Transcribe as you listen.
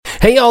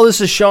Hey y'all, this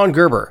is Sean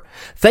Gerber.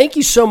 Thank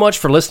you so much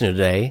for listening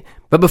today.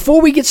 But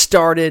before we get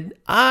started,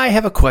 I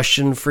have a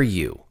question for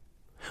you.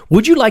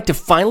 Would you like to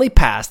finally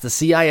pass the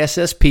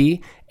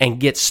CISSP and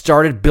get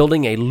started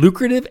building a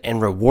lucrative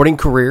and rewarding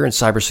career in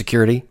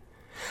cybersecurity?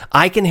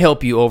 I can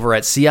help you over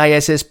at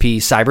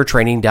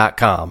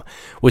CISSPcybertraining.com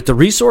with the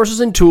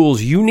resources and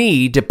tools you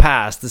need to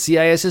pass the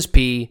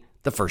CISSP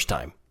the first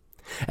time.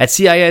 At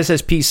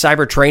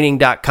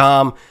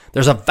CISSPcybertraining.com,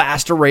 there's a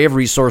vast array of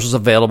resources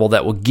available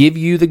that will give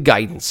you the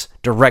guidance,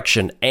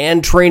 direction,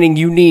 and training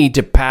you need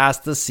to pass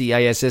the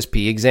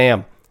CISSP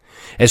exam.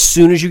 As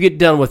soon as you get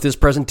done with this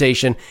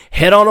presentation,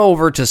 head on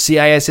over to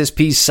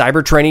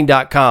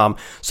CISSPcybertraining.com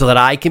so that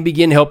I can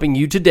begin helping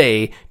you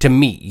today to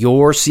meet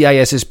your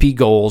CISSP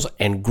goals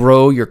and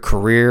grow your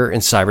career in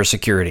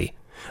cybersecurity.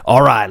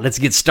 All right, let's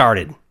get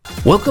started.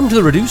 Welcome to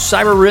the Reduce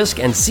Cyber Risk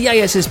and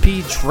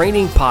CISSP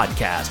Training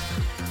Podcast,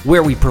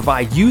 where we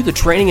provide you the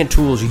training and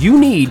tools you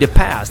need to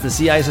pass the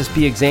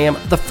CISSP exam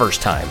the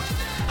first time.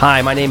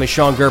 Hi, my name is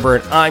Sean Gerber,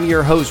 and I'm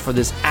your host for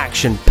this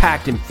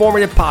action-packed,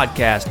 informative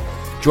podcast.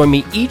 Join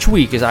me each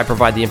week as I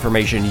provide the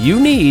information you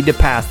need to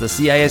pass the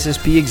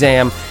CISSP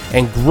exam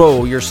and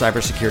grow your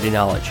cybersecurity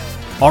knowledge.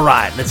 All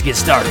right, let's get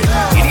started.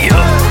 Giddy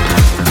up.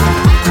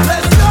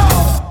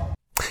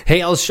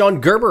 Hey, it's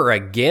Sean Gerber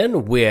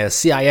again with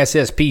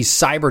CISSP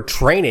Cyber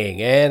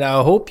Training, and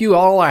I hope you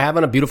all are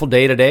having a beautiful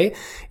day today.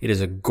 It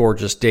is a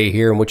gorgeous day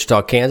here in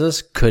Wichita,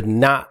 Kansas. Could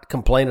not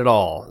complain at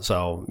all.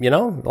 So,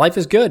 life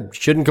is good.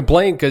 Shouldn't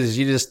complain because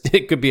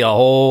it could be a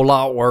whole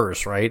lot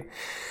worse, right?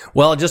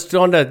 Well,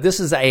 this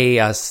is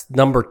a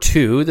number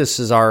 2. This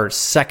is our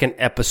second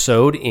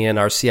episode in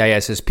our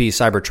CISSP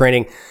Cyber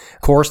Training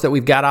course that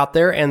we've got out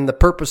there. And the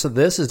purpose of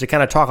this is to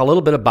kind of talk a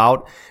little bit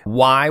about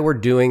why we're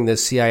doing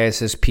this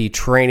CISSP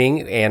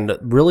training and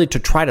really to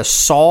try to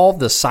solve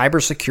the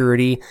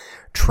cybersecurity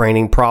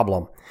training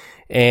problem.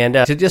 And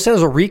just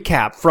as a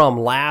recap from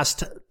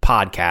last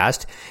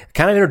podcast,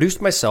 kind of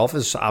introduced myself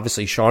as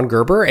obviously Sean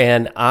Gerber,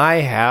 and I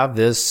have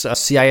this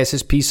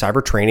CISSP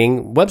cyber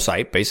training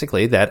website,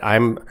 basically, that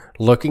I'm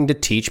looking to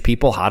teach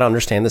people how to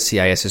understand the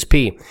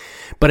CISSP.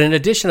 But in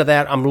addition to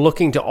that, I'm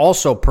looking to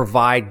also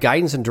provide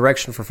guidance and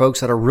direction for folks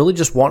that are really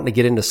just wanting to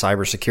get into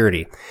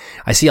cybersecurity.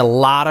 I see a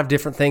lot of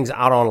different things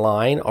out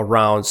online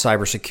around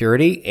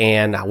cybersecurity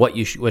and what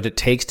it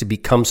takes to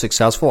become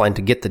successful and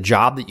to get the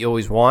job that you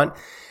always want.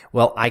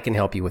 Well, I can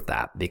help you with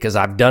that because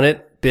I've done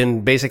it.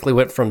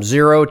 Went from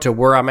 0 to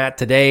where I'm at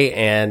today,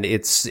 and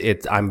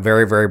I'm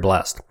very, very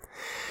blessed.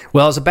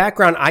 Well, as a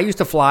background, I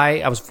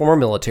was former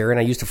military, and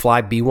I used to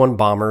fly B-1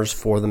 bombers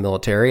for the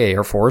military,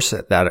 Air Force,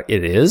 that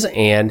it is,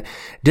 and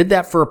did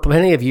that for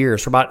plenty of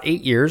years, for about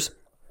 8 years.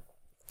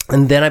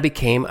 And then I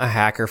became a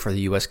hacker for the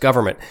U.S.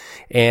 government,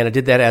 and I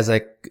did that as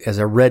a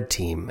red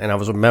team, and I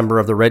was a member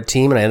of the red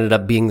team, and I ended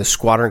up being the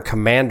squadron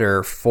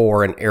commander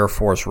for an Air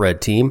Force red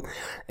team,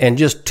 and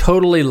just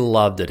totally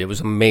loved it. It was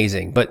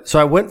amazing.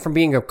 So I went from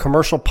being a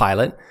commercial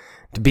pilot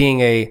to being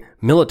a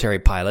military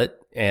pilot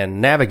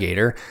and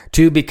navigator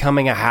to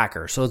becoming a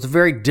hacker. So it's a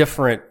very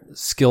different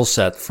skill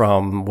set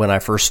from when I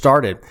first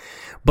started.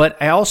 But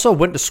I also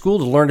went to school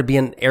to learn to be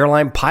an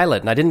airline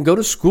pilot, and I didn't go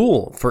to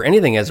school for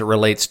anything as it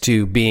relates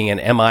to being an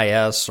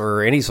MIS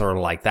or any sort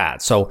of like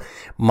that. So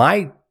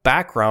my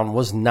background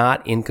was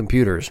not in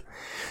computers.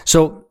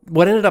 So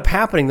what ended up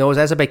happening, though, is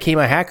as I became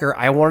a hacker,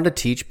 I wanted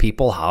to teach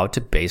people how to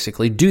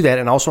basically do that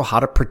and also how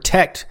to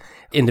protect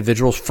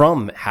individuals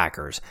from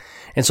hackers.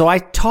 And so I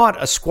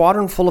taught a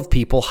squadron full of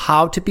people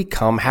how to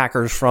become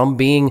hackers from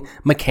being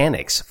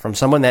mechanics, from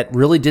someone that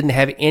really didn't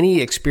have any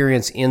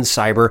experience in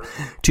cyber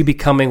to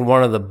becoming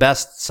one of the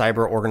best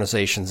cyber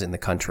organizations in the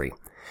country.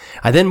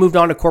 I then moved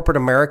on to corporate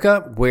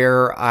America,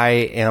 where I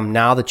am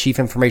now the Chief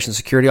Information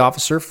Security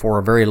Officer for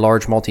a very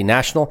large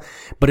multinational.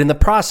 But in the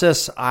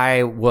process,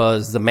 I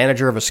was the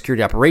manager of a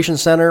security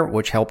operations center,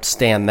 which helped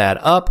stand that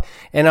up.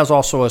 And I was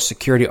also a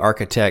security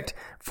architect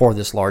for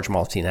this large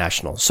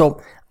multinational.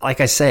 So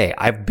like I say,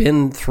 I've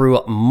been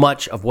through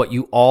much of what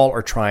you all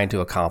are trying to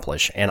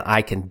accomplish, and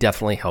I can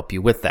definitely help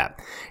you with that.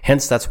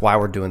 Hence, that's why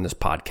we're doing this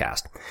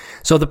podcast.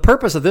 So the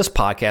purpose of this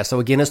podcast, though,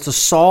 again, is to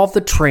solve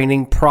the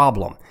training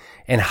problem.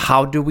 And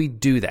how do we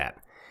do that?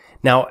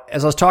 Now,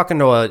 as I was talking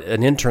to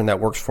an intern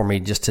that works for me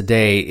just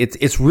today,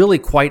 it's really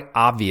quite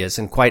obvious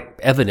and quite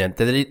evident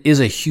that it is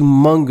a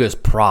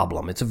humongous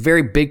problem. It's a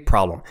very big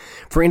problem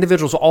for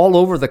individuals all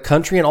over the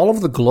country and all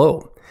over the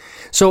globe.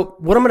 So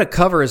what I'm going to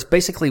cover is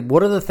basically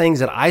what are the things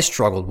that I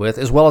struggled with,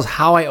 as well as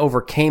how I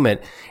overcame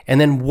it, and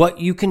then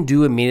what you can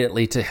do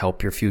immediately to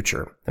help your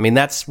future. I mean,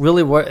 that's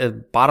really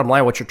what, bottom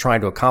line, what you're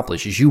trying to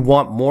accomplish is you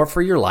want more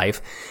for your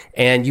life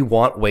and you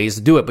want ways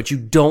to do it, but you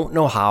don't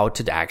know how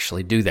to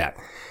actually do that.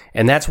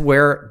 And that's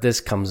where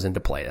this comes into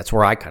play. That's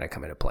where I kind of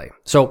come into play.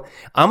 So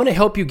I'm going to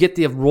help you get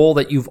the role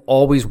that you've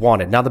always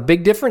wanted. Now, the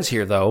big difference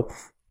here, though,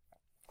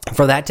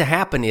 for that to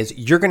happen is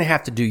you're going to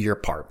have to do your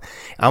part.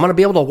 I'm going to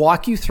be able to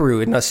walk you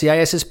through in the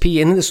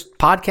CISSP, in this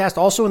podcast,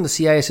 also in the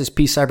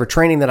CISSP cyber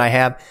training that I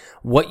have,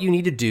 what you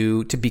need to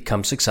do to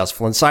become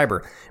successful in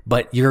cyber.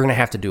 But you're going to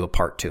have to do a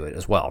part to it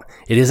as well.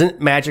 It isn't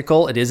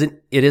magical. It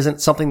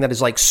isn't something that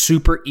is like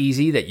super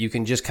easy that you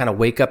can just kind of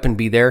wake up and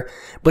be there.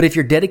 But if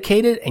you're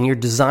dedicated and you're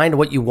designed to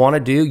what you want to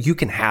do, you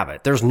can have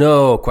it. There's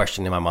no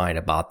question in my mind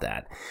about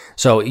that.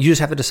 So you just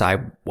have to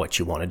decide what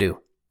you want to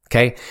do.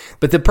 Okay.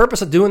 But the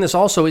purpose of doing this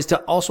also is to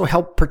also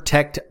help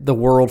protect the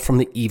world from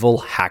the evil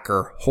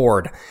hacker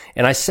horde.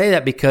 And I say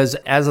that because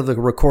as of the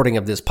recording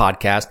of this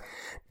podcast,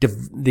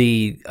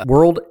 the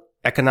World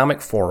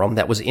Economic Forum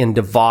that was in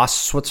Davos,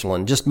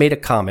 Switzerland, just made a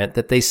comment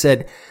that they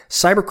said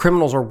cyber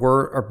criminals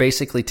are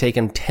basically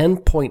taking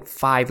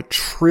 $10.5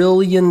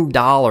 trillion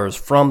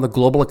from the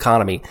global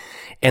economy,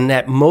 and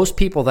that most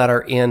people that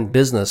are in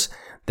business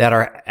that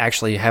are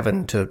actually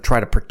having to try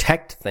to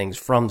protect things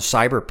from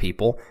cyber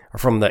people or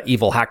from the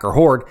evil hacker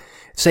horde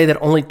say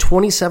that only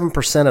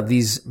 27% of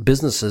these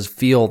businesses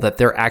feel that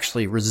they're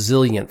actually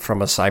resilient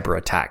from a cyber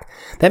attack.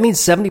 That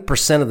means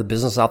 70% of the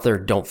business out there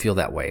don't feel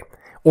that way,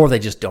 or they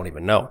just don't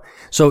even know.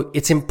 So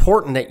it's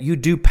important that you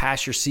do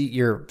pass your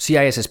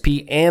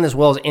CISSP and as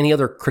well as any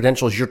other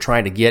credentials you're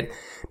trying to get,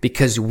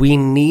 because we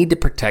need to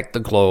protect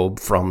the globe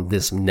from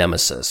this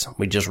nemesis.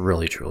 We just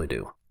really, truly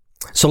do.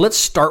 So let's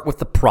start with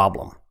the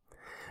problem.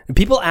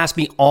 People ask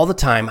me all the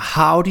time,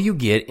 how do you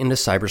get into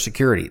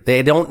cybersecurity?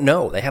 They don't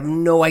know. They have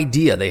no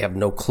idea. They have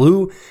no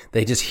clue.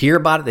 They just hear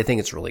about it. They think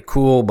it's really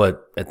cool,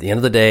 but at the end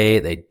of the day,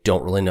 they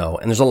don't really know.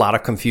 And there's a lot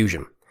of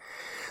confusion.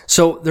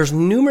 So there's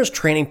numerous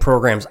training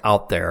programs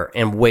out there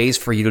and ways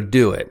for you to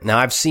do it. Now,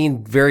 I've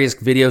seen various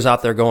videos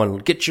out there going,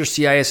 get your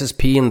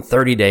CISSP in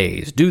 30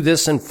 days, do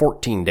this in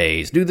 14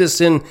 days, do this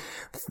in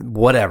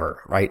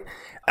whatever, right?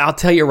 I'll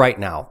tell you right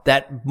now,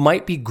 that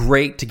might be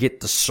great to get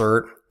the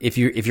cert if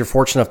you're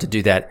fortunate enough to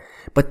do that,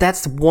 but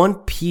that's one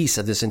piece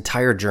of this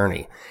entire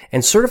journey.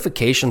 And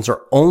certifications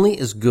are only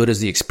as good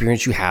as the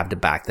experience you have to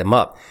back them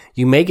up.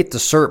 You may get the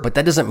cert, but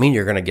that doesn't mean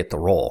you're going to get the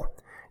role.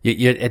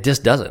 It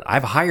just doesn't.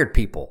 I've hired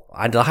people.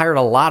 I've hired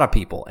a lot of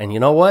people. And you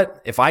know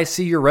what? If I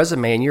see your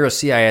resume and you're a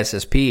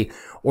CISSP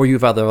or you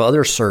have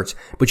other certs,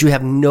 but you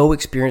have no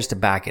experience to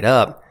back it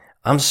up,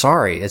 I'm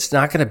sorry. It's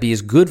not going to be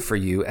as good for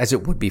you as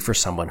it would be for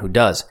someone who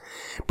does.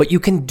 But you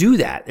can do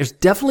that. There's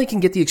definitely can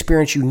get the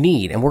experience you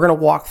need. And we're going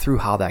to walk through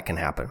how that can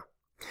happen.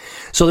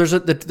 So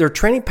their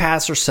training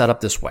paths are set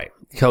up this way.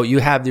 So you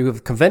have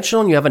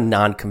conventional and you have a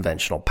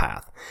non-conventional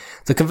path.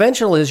 The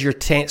conventional is your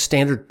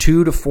standard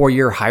 2 to 4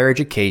 year higher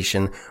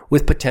education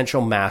with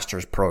potential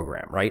master's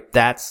program, right?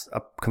 That's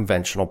a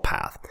conventional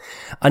path.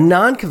 A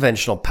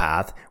non-conventional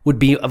path would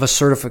be of a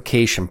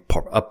certification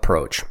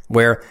approach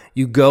where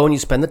you go and you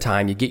spend the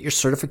time, you get your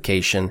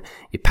certification,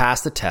 you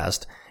pass the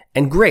test,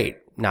 and great.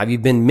 Now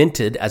you've been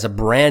minted as a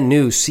brand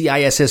new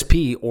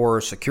CISSP or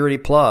Security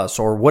Plus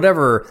or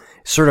whatever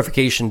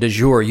certification du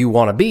jour you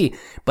want to be.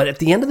 But at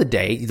the end of the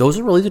day, those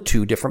are really the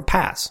two different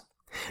paths.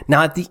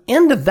 Now at the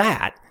end of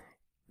that,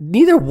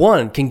 neither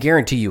one can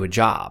guarantee you a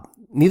job.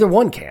 Neither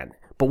one can.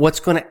 But what's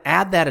going to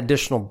add that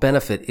additional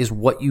benefit is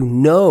what you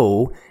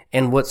know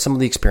and what some of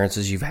the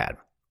experiences you've had.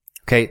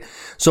 Okay.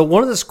 So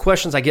one of the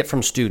questions I get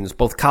from students,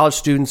 both college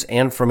students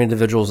and from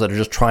individuals that are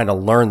just trying to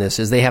learn this,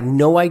 is they have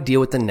no idea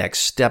what the next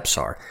steps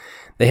are.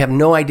 They have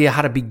no idea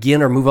how to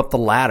begin or move up the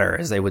ladder,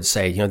 as they would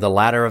say, the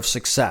ladder of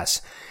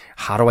success.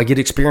 How do I get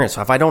experience?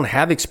 If I don't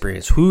have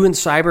experience, who in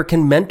cyber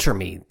can mentor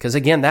me? Because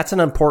again, that's an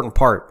important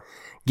part.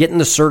 Getting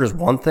the cert is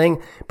one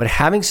thing, but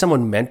having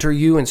someone mentor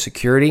you in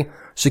security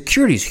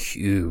is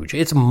huge.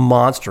 It's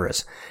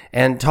monstrous.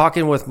 And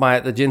talking with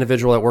the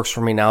individual that works for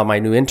me now, my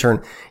new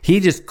intern, he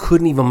just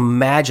couldn't even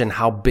imagine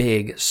how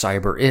big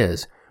cyber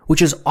is,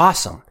 which is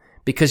awesome.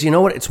 Because you know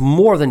what? It's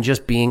more than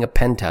just being a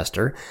pen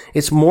tester.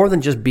 It's more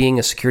than just being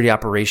a security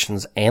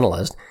operations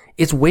analyst.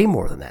 It's way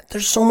more than that.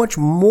 There's so much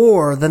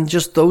more than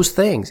just those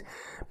things.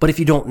 But if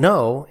you don't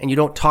know and you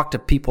don't talk to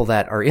people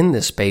that are in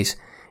this space,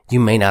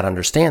 you may not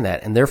understand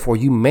that. And therefore,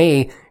 you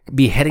may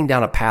be heading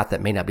down a path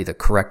that may not be the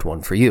correct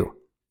one for you.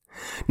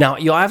 Now,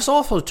 I've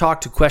also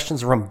talked to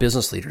questions from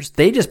business leaders.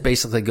 They just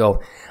basically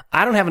go,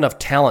 I don't have enough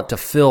talent to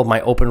fill my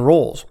open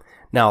roles.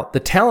 Now, the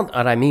talent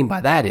that I mean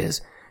by that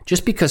is,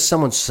 just because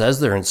someone says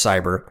they're in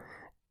cyber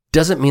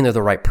doesn't mean they're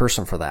the right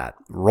person for that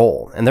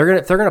role. And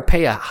if they're going to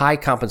pay a high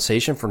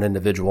compensation for an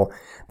individual,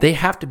 they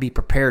have to be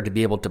prepared to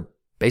be able to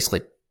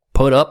basically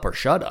put up or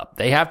shut up.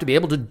 They have to be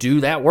able to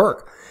do that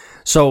work.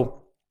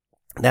 So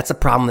that's a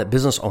problem that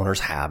business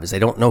owners have, is they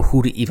don't know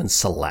who to even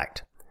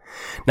select.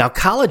 Now,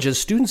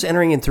 students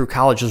entering in through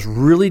colleges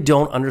really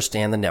don't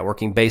understand the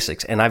networking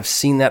basics. And I've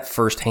seen that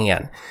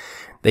firsthand.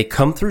 They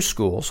come through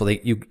school. So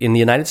in the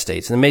United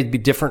States, and it may be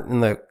different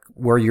in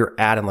where you're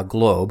at in the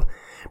globe.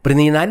 But in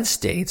the United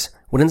States,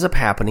 what ends up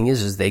happening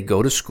is they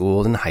go to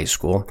school in high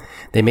school.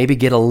 They maybe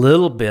get a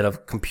little bit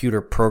of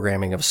computer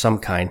programming of some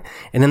kind,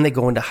 and then they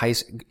go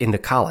into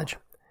college.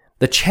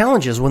 The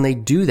challenge is when they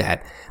do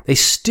that, they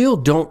still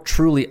don't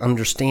truly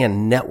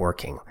understand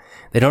networking.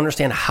 They don't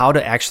understand how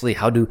does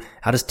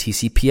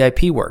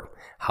TCP/IP work?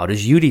 How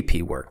does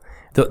UDP work?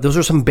 Those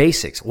are some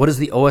basics. What is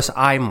the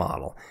OSI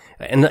model?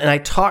 And I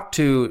talked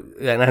to,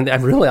 and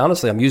I'm really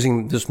honestly, I'm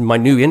using this, my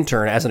new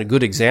intern as a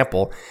good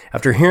example.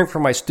 After hearing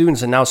from my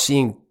students and now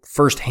seeing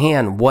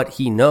firsthand what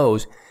he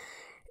knows,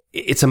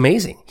 it's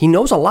amazing. He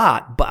knows a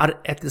lot,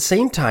 but at the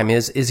same time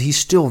is he's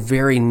still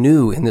very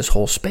new in this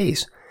whole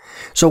space.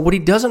 So what he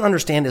doesn't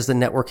understand is the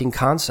networking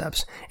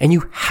concepts. And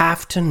you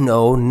have to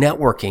know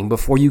networking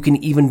before you can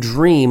even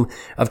dream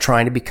of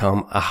trying to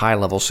become a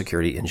high-level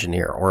security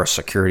engineer or a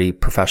security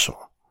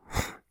professional.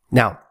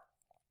 Now,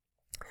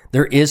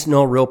 there is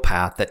no real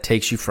path that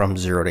takes you from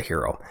zero to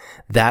hero.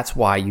 That's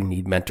why you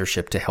need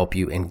mentorship to help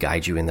you and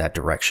guide you in that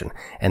direction.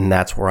 And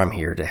that's where I'm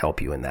here to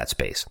help you in that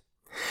space.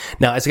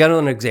 Now, as I got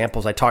on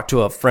examples, I talked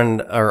to a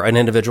friend or an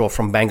individual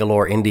from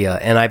Bangalore, India,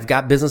 and I've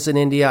got business in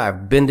India.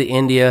 I've been to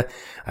India.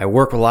 I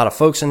work with a lot of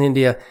folks in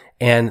India,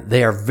 and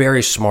they are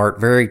very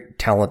smart, very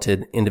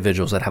talented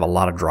individuals that have a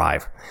lot of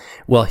drive.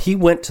 Well, he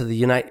went to the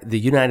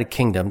United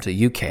Kingdom,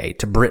 to UK,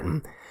 to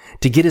Britain,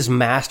 to get his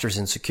master's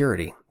in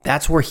security.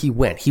 That's where he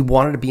went. He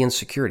wanted to be in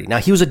security. Now,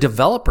 he was a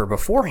developer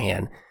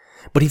beforehand,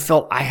 but he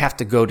felt, I have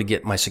to go to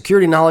get my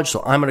security knowledge,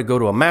 so I'm going to go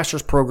to a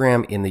master's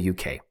program in the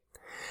UK.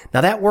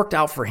 Now, that worked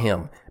out for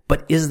him,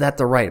 but is that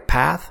the right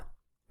path?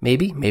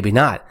 Maybe, maybe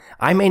not.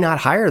 I may not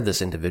hire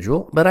this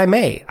individual, but I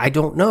may. I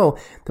don't know.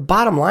 The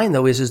bottom line,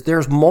 though, is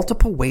there's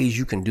multiple ways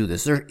you can do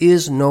this. There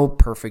is no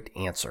perfect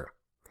answer.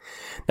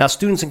 Now,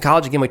 students in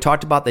college, again, we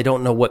talked about they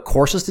don't know what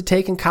courses to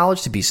take in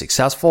college to be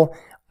successful.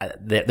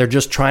 They're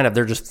just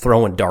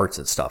throwing darts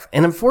at stuff.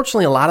 And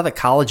unfortunately, a lot of the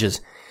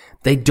colleges,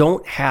 they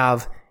don't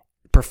have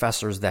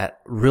professors that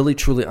really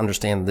truly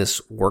understand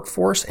this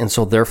workforce. And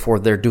so therefore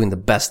they're doing the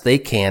best they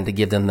can to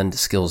give them the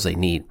skills they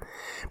need,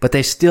 but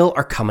they still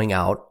are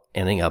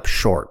ending up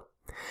short.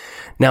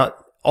 Now,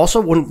 also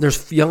when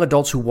there's young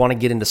adults who want to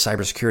get into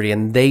cybersecurity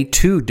and they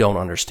too don't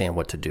understand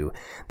what to do.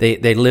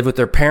 They live with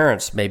their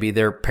parents. Maybe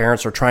their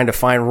parents are trying to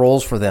find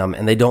roles for them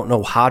and they don't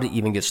know how to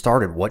even get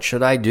started. What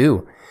should I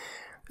do?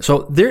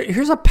 So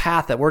here's a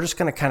path that we're just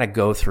going to kind of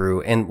go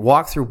through and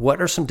walk through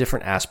what are some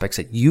different aspects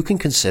that you can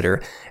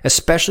consider,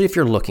 especially if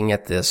you're looking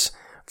at this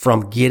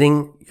from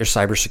getting your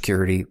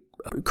cybersecurity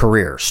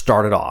career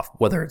started off,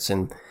 whether it's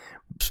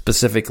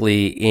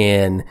specifically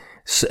in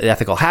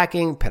ethical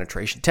hacking,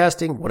 penetration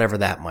testing, whatever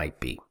that might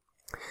be.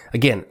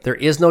 Again, there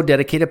is no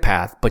dedicated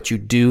path, but you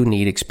do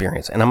need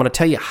experience. And I'm going to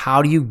tell you,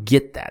 how do you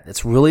get that?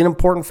 It's really an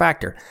important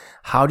factor.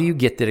 How do you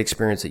get that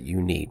experience that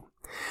you need?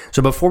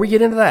 So before we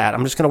get into that,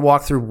 I'm just going to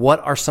walk through what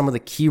are some of the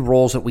key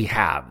roles that we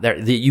have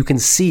that you can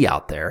see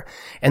out there.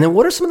 And then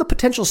what are some of the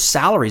potential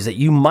salaries that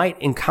you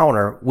might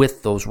encounter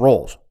with those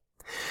roles?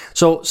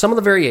 So some of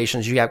the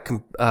variations, you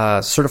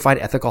have certified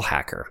ethical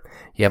hacker,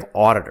 you have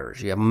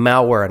auditors, you have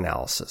malware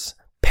analysis,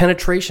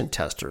 penetration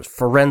testers,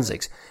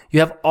 forensics. You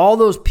have all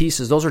those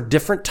pieces. Those are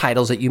different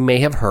titles that you may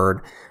have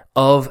heard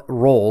of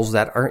roles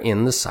that are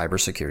in the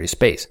cybersecurity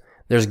space.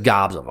 There's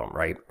gobs of them,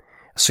 right?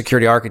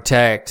 Security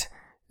architect,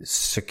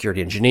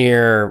 security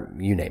engineer,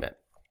 you name it.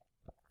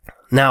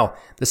 Now,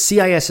 the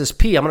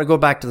CISSP, I'm going to go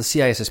back to the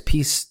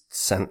CISSP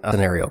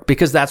scenario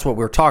because that's what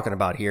we're talking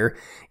about here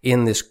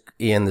in this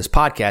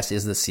podcast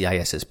is the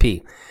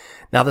CISSP.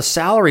 Now, the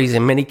salaries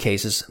in many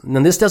cases,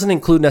 and this doesn't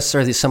include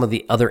necessarily some of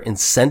the other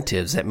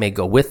incentives that may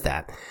go with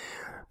that,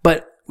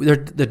 but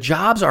the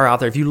jobs are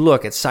out there. If you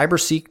look at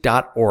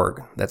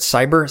cyberseek.org, that's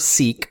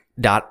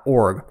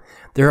cyberseek.org,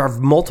 there are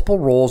multiple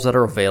roles that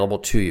are available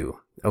to you.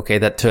 Okay,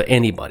 that to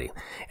anybody.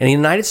 In the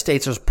United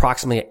States, there's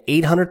approximately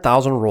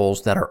 800,000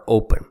 roles that are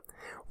open.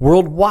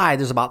 Worldwide,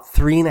 there's about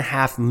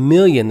 3.5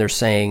 million, they're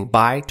saying,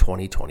 by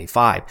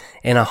 2025,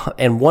 and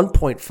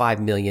 1.5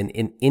 million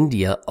in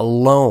India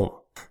alone.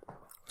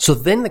 So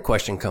then the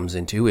question comes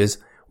into is,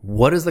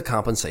 what is the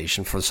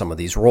compensation for some of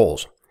these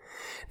roles?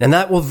 And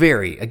that will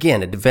vary.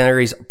 Again, it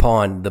varies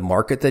upon the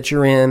market that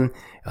you're in.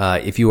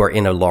 If you are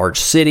in a large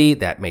city,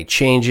 that may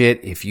change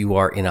it. If you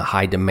are in a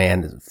high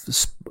demand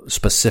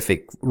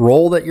specific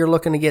role that you're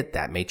looking to get,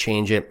 that may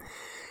change it.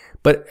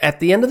 But at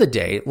the end of the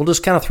day, we'll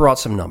just kind of throw out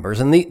some numbers.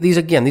 And these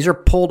are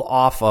pulled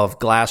off of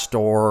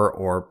Glassdoor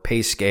or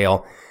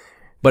PayScale.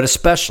 But a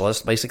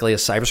specialist, basically a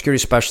cybersecurity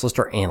specialist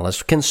or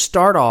analyst, can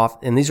start off,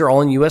 and these are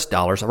all in US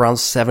dollars, around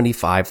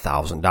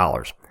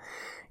 $75,000.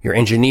 Your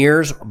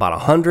engineers, about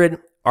 100.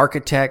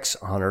 Architects,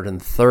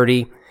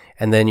 130,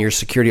 and then your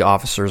security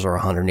officers are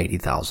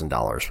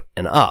 $180,000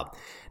 and up.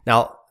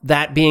 Now,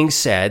 that being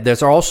said,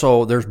 there's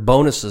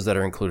bonuses that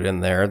are included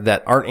in there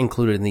that aren't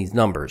included in these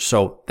numbers.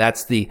 So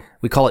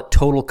we call it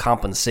total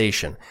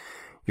compensation.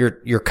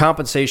 Your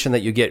compensation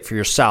that you get for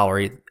your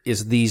salary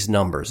is these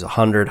numbers,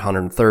 100,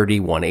 130,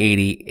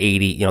 180,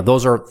 80,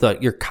 those are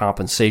your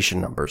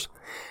compensation numbers.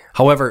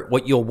 However,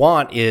 what you'll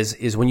want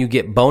is when you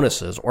get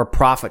bonuses or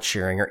profit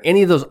sharing or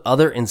any of those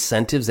other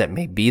incentives that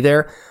may be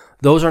there,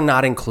 those are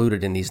not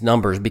included in these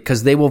numbers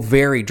because they will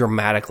vary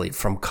dramatically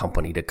from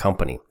company to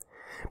company.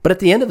 But at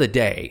the end of the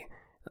day,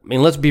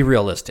 let's be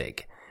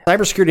realistic.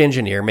 Cybersecurity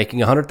engineer making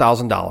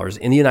 $100,000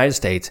 in the United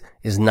States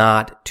is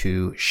not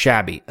too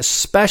shabby,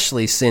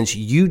 especially since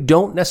you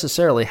don't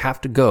necessarily have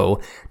to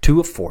go to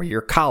a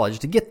 4-year college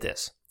to get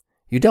this.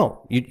 You don't.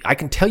 I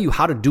can tell you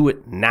how to do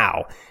it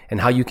now and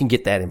how you can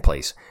get that in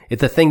place.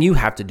 The thing you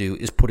have to do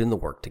is put in the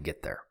work to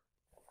get there.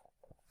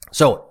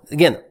 So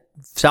again,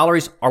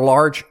 salaries are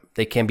large.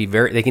 They can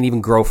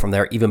even grow from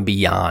there, even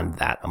beyond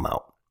that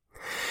amount.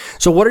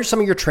 So what are some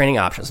of your training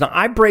options? Now,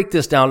 I break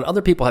this down.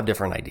 Other people have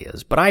different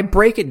ideas, but I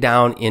break it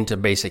down into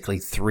basically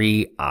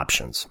 3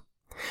 options.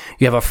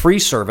 You have a free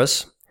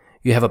service,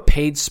 you have a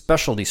paid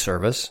specialty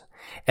service,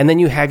 and then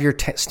you have your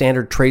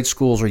standard trade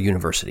schools or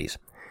universities.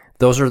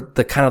 Those are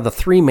the kind of the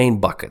 3 main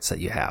buckets that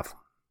you have.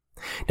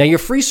 Now, your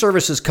free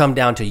services come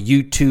down to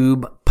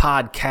YouTube,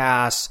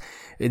 podcasts.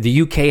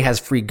 The UK has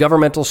free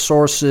governmental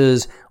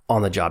sources,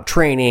 on-the-job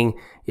training,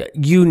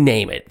 you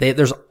name it.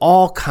 There's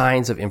all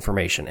kinds of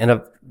information. And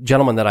a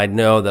gentleman that I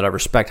know that I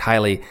respect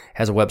highly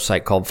has a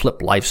website called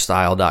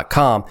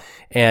fliplifestyle.com,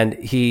 and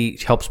he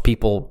helps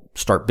people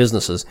start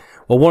businesses.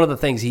 Well, one of the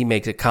things he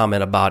makes a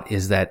comment about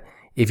is that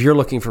if you're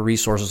looking for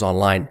resources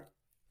online,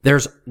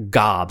 there's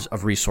gobs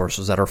of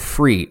resources that are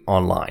free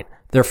online.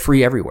 They're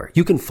free everywhere.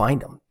 You can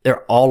find them.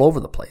 They're all over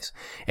the place.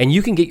 And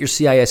you can get your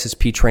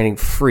CISSP training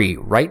free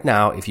right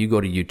now. If you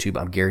go to YouTube,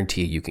 I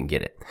guarantee you can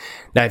get it.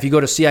 Now, if you go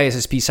to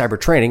CISSP Cyber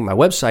Training, my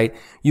website,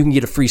 you can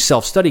get a free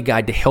self-study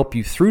guide to help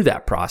you through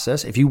that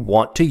process if you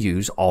want to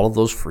use all of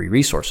those free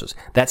resources.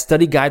 That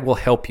study guide will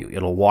help you.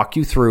 It'll walk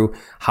you through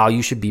how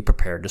you should be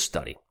prepared to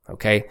study.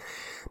 Okay?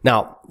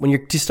 Now, when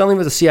you're studying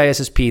with the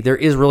CISSP, there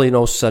is really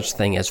no such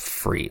thing as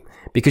free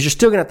because you're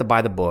still going to have to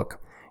buy the book.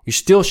 You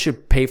still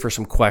should pay for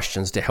some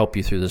questions to help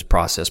you through this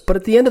process. But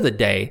at the end of the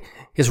day,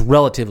 it's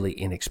relatively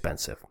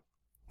inexpensive.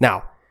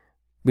 Now,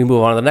 we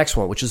move on to the next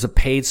one, which is the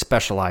paid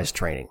specialized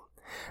training.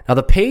 Now,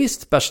 the paid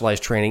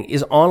specialized training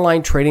is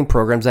online training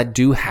programs that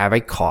do have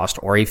a cost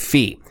or a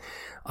fee.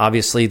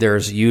 Obviously,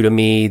 there's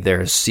Udemy,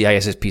 there's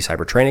CISSP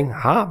Cyber Training,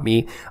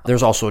 me.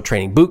 There's also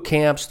training boot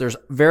camps. There's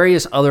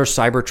various other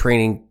cyber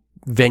training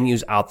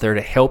venues out there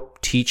to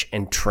help teach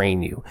and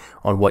train you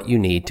on what you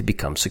need to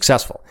become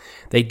successful.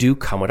 They do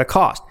come at a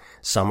cost.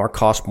 Some are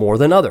cost more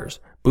than others.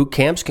 Boot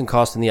camps can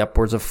cost in the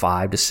upwards of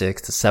 $5,000 to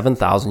 $6,000 to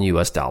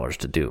 $7,000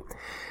 to do.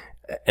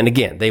 And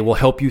again, they will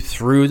help you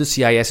through the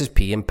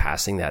CISSP in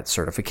passing that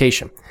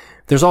certification.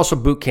 There's also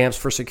boot camps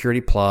for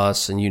Security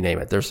Plus and you name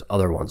it. There's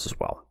other ones as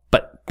well.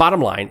 But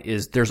bottom line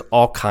is there's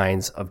all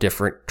kinds of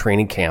different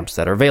training camps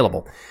that are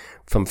available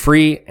from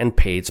free and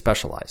paid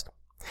specialized.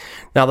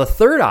 Now, the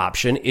third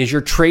option is your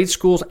trade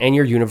schools and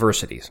your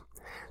universities.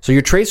 So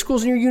your trade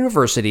schools and your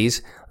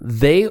universities,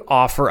 they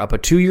offer up a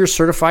 2-year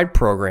certified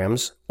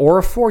programs or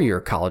a 4-year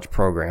college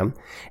program,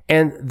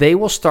 and they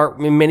will start,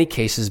 in many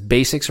cases,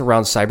 basics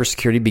around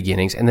cybersecurity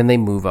beginnings, and then they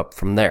move up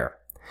from there.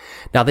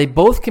 Now, they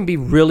both can be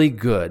really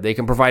good. They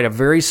can provide a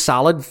very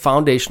solid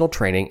foundational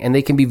training, and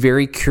they can be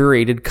very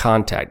curated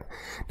content.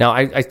 Now,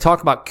 I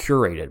talk about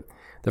curated.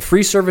 The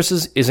free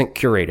services isn't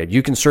curated.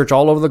 You can search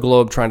all over the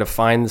globe trying to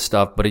find the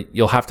stuff, but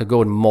you'll have to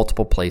go in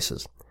multiple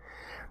places.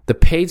 The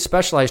paid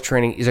specialized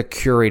training is a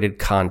curated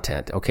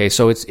content. Okay,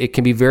 so it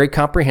can be very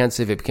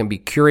comprehensive. It can be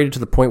curated to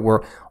the point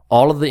where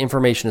all of the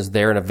information is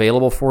there and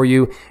available for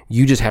you.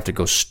 You just have to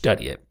go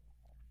study it.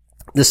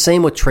 The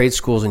same with trade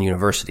schools and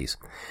universities.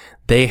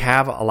 They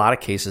have a lot of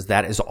cases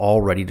that is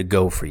all ready to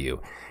go for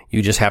you.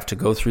 You just have to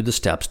go through the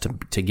steps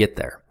to get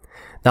there.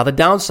 Now, the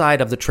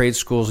downside of the trade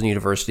schools and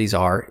universities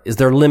is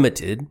they're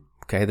limited.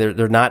 Okay,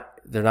 they're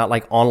not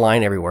like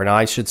online everywhere. Now,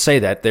 I should say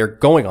that they're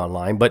going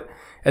online, but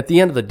at the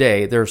end of the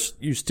day,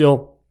 you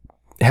still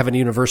have a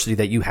university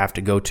that you have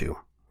to go to.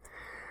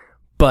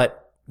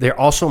 But they're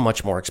also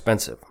much more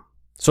expensive.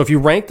 So if you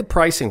rank the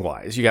pricing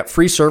wise, you got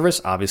free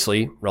service,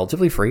 obviously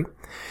relatively free.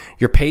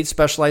 Your paid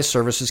specialized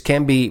services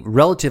can be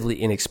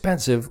relatively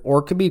inexpensive or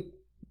it could be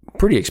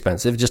pretty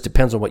expensive. It just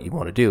depends on what you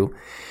want to do.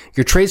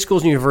 Your trade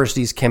schools and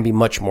universities can be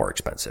much more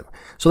expensive.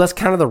 So that's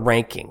kind of the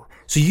ranking.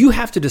 So you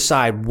have to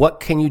decide what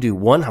can you do.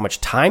 One, how much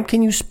time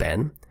can you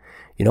spend,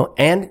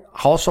 and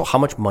also how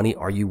much money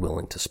are you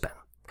willing to spend.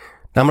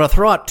 Now I'm going to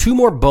throw out 2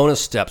 more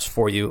bonus steps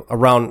for you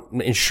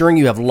around ensuring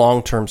you have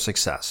long-term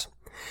success.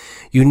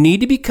 You need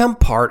to become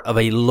part of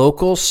a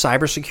local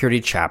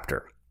cybersecurity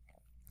chapter.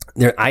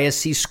 They're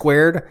ISC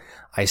squared,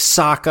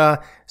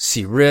 ISACA,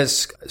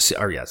 C-Risk,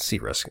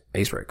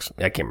 ACE-Risk.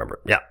 I can't remember.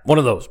 Yeah, one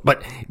of those.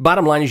 But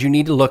bottom line is you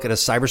need to look at a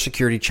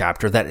cybersecurity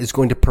chapter that is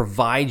going to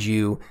provide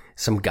you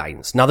some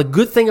guidance. Now, the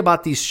good thing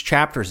about these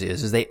chapters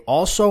is they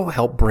also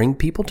help bring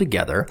people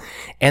together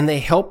and they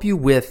help you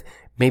with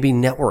maybe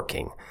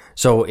networking.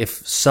 So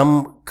if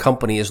some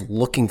company is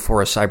looking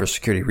for a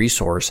cybersecurity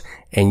resource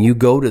and you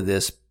go to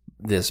this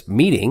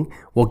meeting,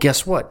 well,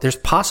 guess what? There's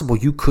possible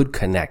you could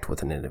connect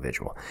with an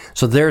individual.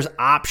 So there's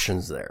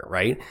options there,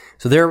 right?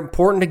 So they're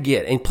important to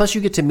get. And plus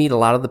you get to meet a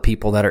lot of the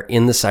people that are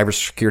in the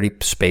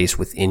cybersecurity space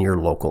within your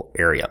local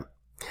area.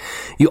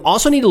 You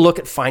also need to look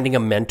at finding a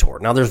mentor.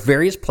 Now, there's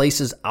various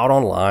places out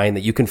online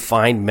that you can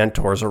find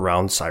mentors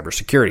around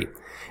cybersecurity,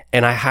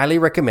 and I highly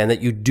recommend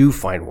that you do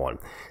find one.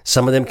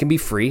 Some of them can be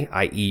free,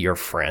 i.e. your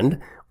friend,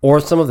 or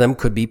some of them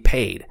could be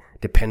paid,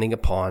 depending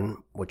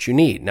upon what you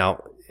need.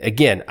 Now,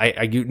 again,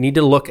 you need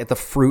to look at the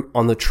fruit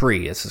on the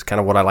tree. This is kind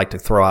of what I like to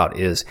throw out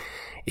is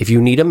if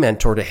you need a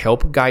mentor to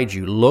help guide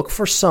you, look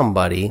for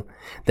somebody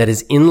that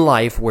is in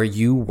life where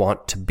you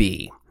want to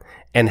be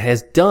and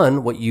has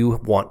done what you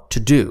want to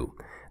do.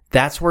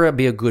 That's where it'd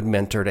be a good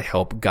mentor to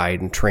help guide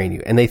and train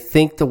you. And they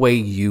think the way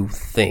you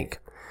think.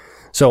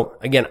 So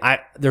again,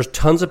 there's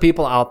tons of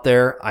people out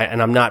there,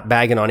 and I'm not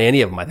bagging on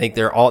any of them. I think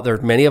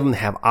there's many of them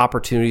have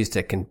opportunities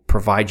that can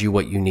provide you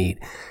what you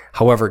need.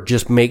 However,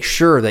 just make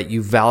sure that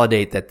you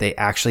validate that they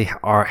actually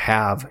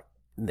have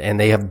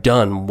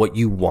done what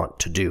you want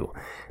to do.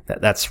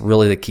 That's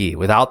really the key.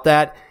 Without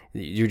that,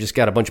 you just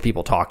got a bunch of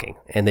people talking,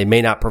 and they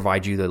may not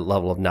provide you the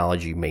level of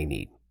knowledge you may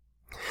need.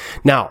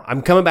 Now,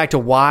 I'm coming back to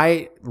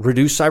why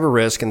Reduce Cyber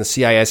Risk and the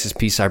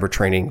CISSP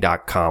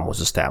cybertraining.com was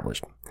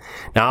established.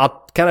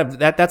 Now,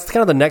 that's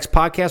kind of the next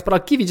podcast, but I'll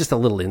give you just a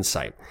little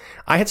insight.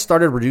 I had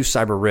started Reduce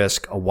Cyber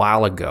Risk a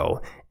while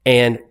ago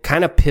and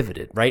kind of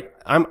pivoted, right?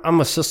 I'm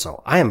a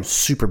CISO. I am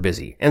super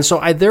busy. And so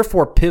I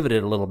therefore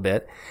pivoted a little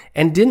bit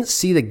and didn't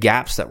see the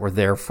gaps that were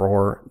there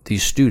for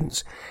these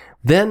students.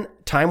 Then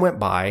time went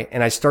by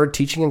and I started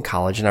teaching in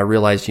college and I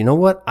realized, you know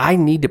what? I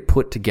need to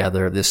put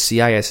together this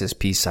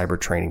CISSP cyber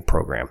training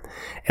program.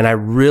 And I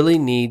really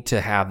need to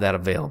have that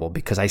available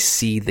because I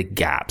see the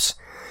gaps.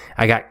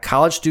 I got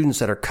college students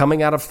that are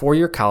coming out of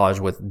 4-year college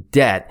with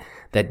debt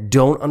that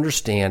don't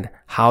understand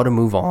how to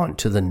move on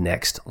to the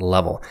next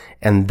level.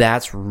 And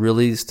that's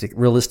really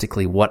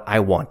realistically what I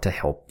want to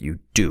help you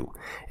do.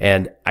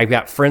 And I've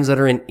got friends that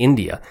are in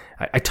India.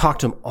 I talk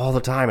to them all the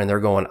time and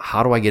they're going,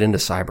 how do I get into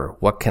cyber?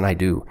 What can I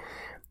do?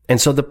 And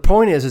so the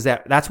point is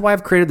that's why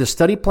I've created the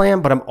study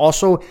plan, but I'm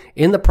also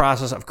in the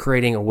process of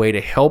creating a way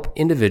to help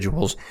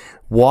individuals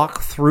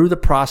walk through the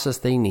process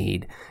they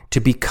need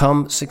to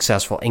become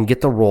successful and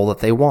get the role that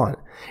they want,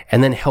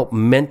 and then help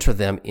mentor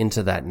them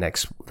into that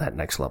next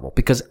level.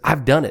 Because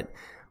I've done it.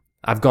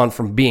 I've gone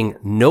from being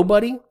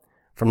nobody,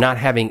 from not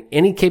having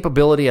any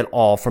capability at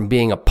all, from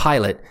being a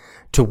pilot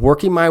to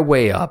working my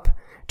way up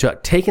to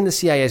taking the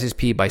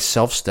CISSP by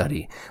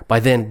self-study, by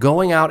then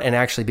going out and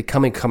actually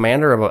becoming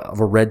commander of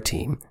a red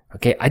team.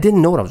 Okay, I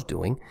didn't know what I was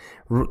doing.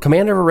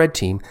 Commander of a red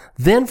team.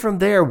 Then from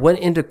there, went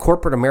into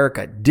corporate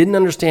America, didn't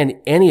understand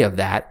any of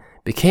that,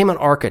 became an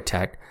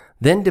architect,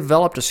 then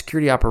developed a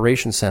security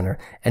operations center,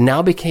 and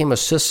now became a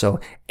CISO,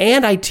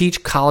 and I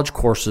teach college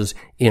courses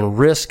in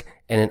risk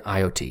and in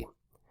IoT.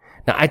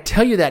 Now, I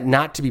tell you that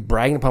not to be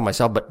bragging upon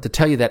myself, but to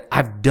tell you that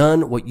I've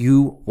done what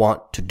you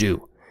want to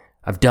do.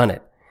 I've done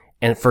it.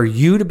 And for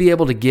you to be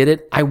able to get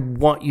it, I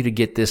want you to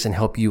get this and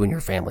help you and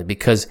your family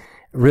because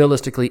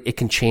realistically, it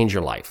can change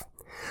your life.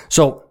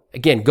 So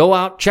again, go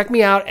out, check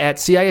me out at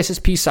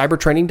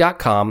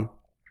CISSPcybertraining.com.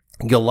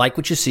 You'll like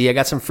what you see. I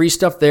got some free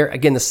stuff there.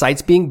 Again, the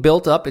site's being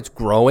built up. It's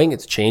growing.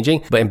 It's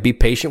changing, and be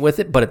patient with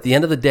it. But at the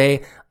end of the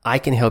day, I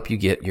can help you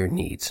get your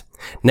needs.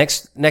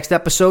 Next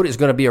episode is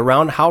going to be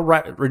around how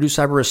Reduce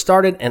Cyber Risk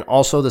started, and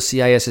also the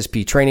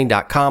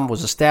CISSPtraining.com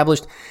was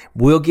established.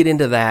 We'll get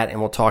into that, and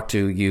we'll talk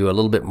to you a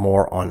little bit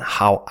more on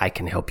how I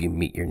can help you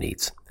meet your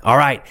needs. All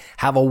right.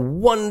 Have a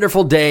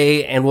wonderful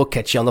day, and we'll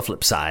catch you on the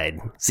flip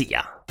side. See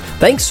ya.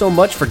 Thanks so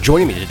much for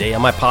joining me today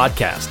on my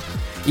podcast.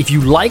 If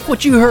you like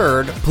what you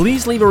heard,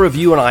 please leave a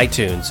review on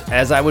iTunes,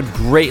 as I would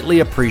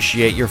greatly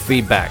appreciate your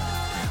feedback.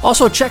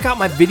 Also, check out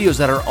my videos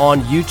that are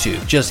on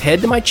YouTube. Just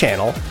head to my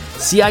channel,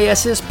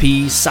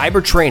 CISSP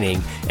Cyber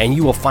Training, and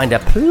you will find a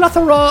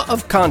plethora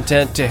of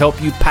content to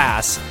help you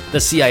pass the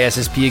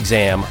CISSP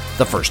exam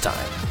the first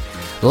time.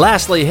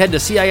 Lastly, head to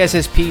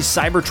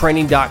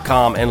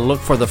CISSPcybertraining.com and look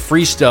for the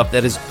free stuff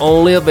that is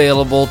only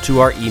available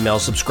to our email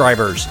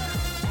subscribers.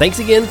 Thanks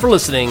again for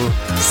listening.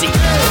 See you.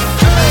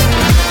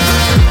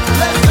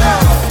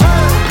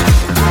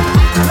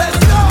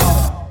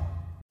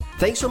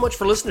 Thanks so much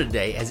for listening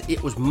today, as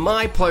it was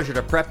my pleasure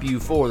to prep you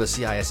for the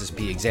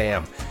CISSP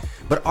exam.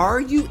 But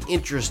are you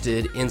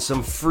interested in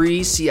some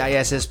free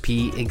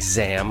CISSP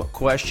exam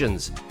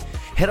questions?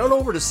 Head on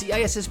over to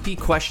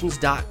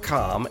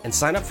CISSPquestions.com and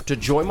sign up to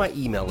join my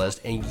email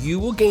list, and you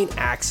will gain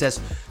access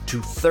to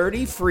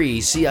 30 free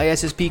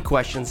CISSP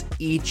questions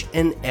each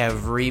and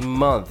every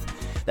month.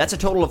 That's a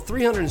total of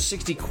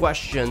 360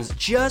 questions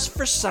just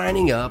for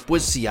signing up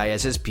with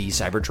CISSP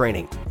Cyber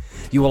Training.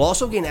 You will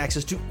also gain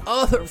access to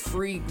other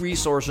free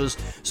resources,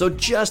 so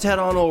just head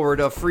on over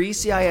to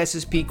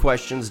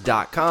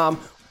freeCISSPquestions.com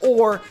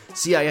or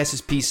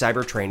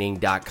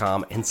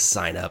CISSPcybertraining.com and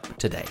sign up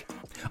today.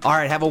 All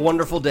right, have a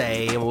wonderful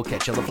day, and we'll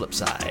catch you on the flip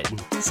side.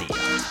 See ya.